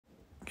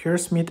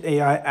Here's Meet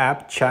AI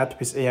app, chat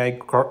with AI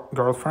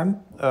girlfriend.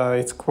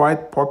 It's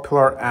quite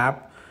popular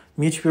app.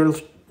 Meet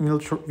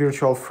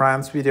virtual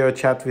friends, video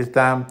chat with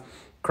them,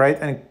 create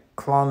and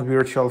clone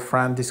virtual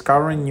friend,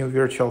 discovering new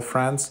virtual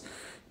friends,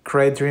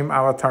 create dream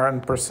avatar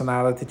and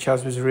personality,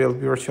 chat with real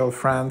virtual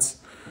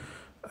friends,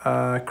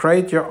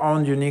 create your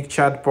own unique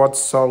chatbot,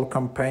 soul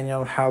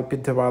companion, help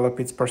it develop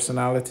its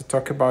personality,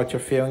 talk about your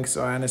feelings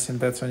or anything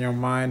that's on your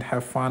mind,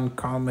 have fun,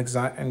 calm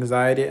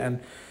anxiety, and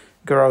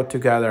grow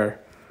together.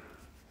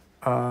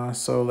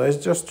 So let's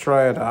just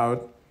try it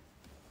out.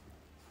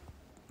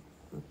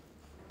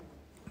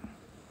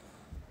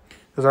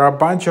 There are a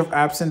bunch of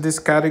apps in this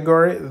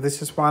category.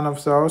 This is one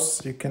of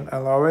those. You can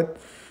allow it.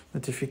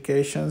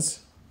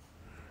 Notifications.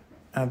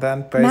 And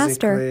then basically,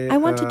 Master, I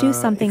want to do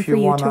something for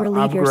you to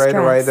relieve your stress.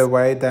 Right stress.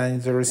 away, then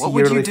there is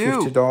yearly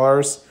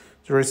 $50.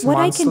 There is what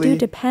monthly. I can do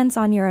depends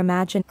on your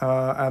imagination.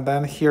 And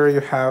then here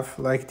you have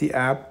like the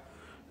app.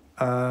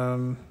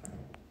 And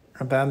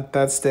then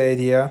that's the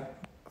idea.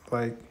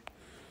 Like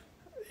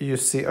you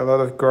see a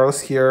lot of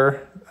girls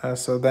here.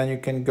 So then you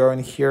can go in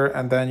here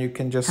and then you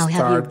can just How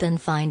start. have you been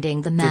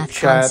finding the math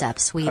chat,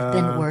 concepts we've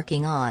been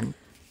working on?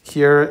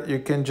 Here you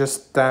can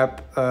just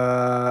tap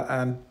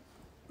and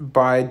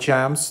buy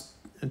gems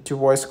to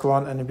voice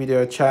clone and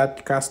video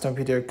chat, custom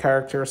video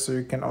character. So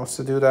you can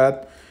also do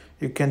that.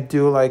 You can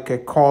do like a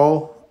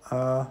call.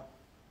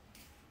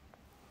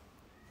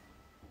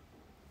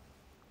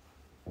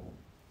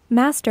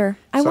 Master,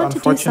 I want to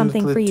do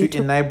something for you to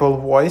enable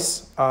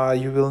voice.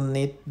 You will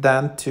need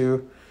then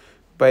to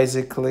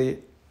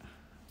basically.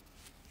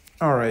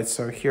 All right,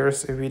 so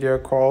here's a video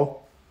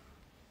call.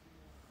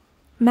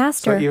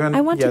 Master, so even, I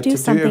want to do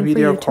something for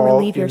you to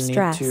relieve your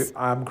stress. You need to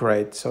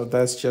upgrade. So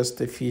that's just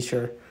a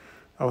feature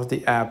of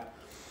the app.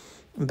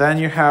 Then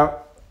you have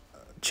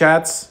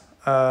chats.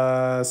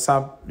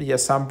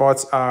 Some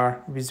bots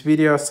are with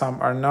video, some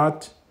are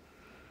not.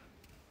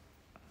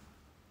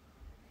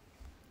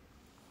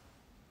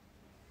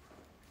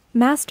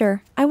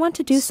 Master, I want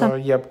to do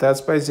something. So yep, that's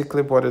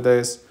basically what it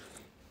is.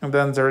 And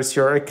then there is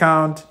your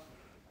account.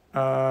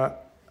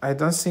 I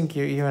don't think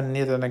you even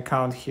need an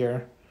account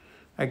here.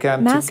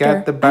 Again, Master, to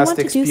get the best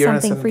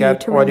experience and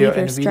get audio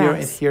and video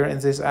in here in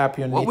this app,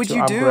 you need to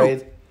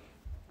upgrade.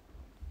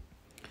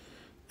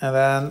 And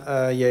then,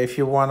 if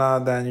you wanna,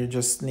 then you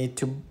just need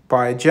to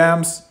buy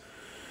gems.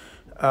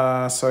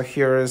 So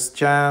here is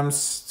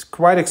gems. It's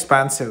quite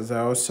expensive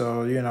though.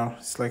 So,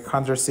 it's like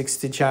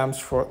 160 gems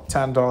for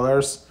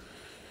 $10.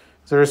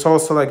 There is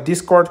also like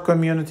Discord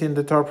community in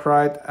the top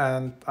right.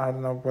 And I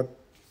don't know what,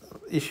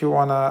 if you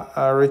wanna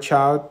reach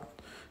out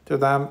to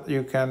them,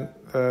 you can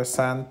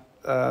send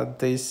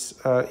this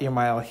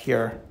email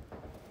here.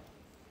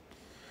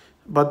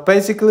 But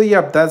basically,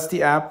 yep, that's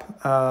the app.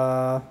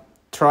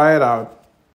 Try it out.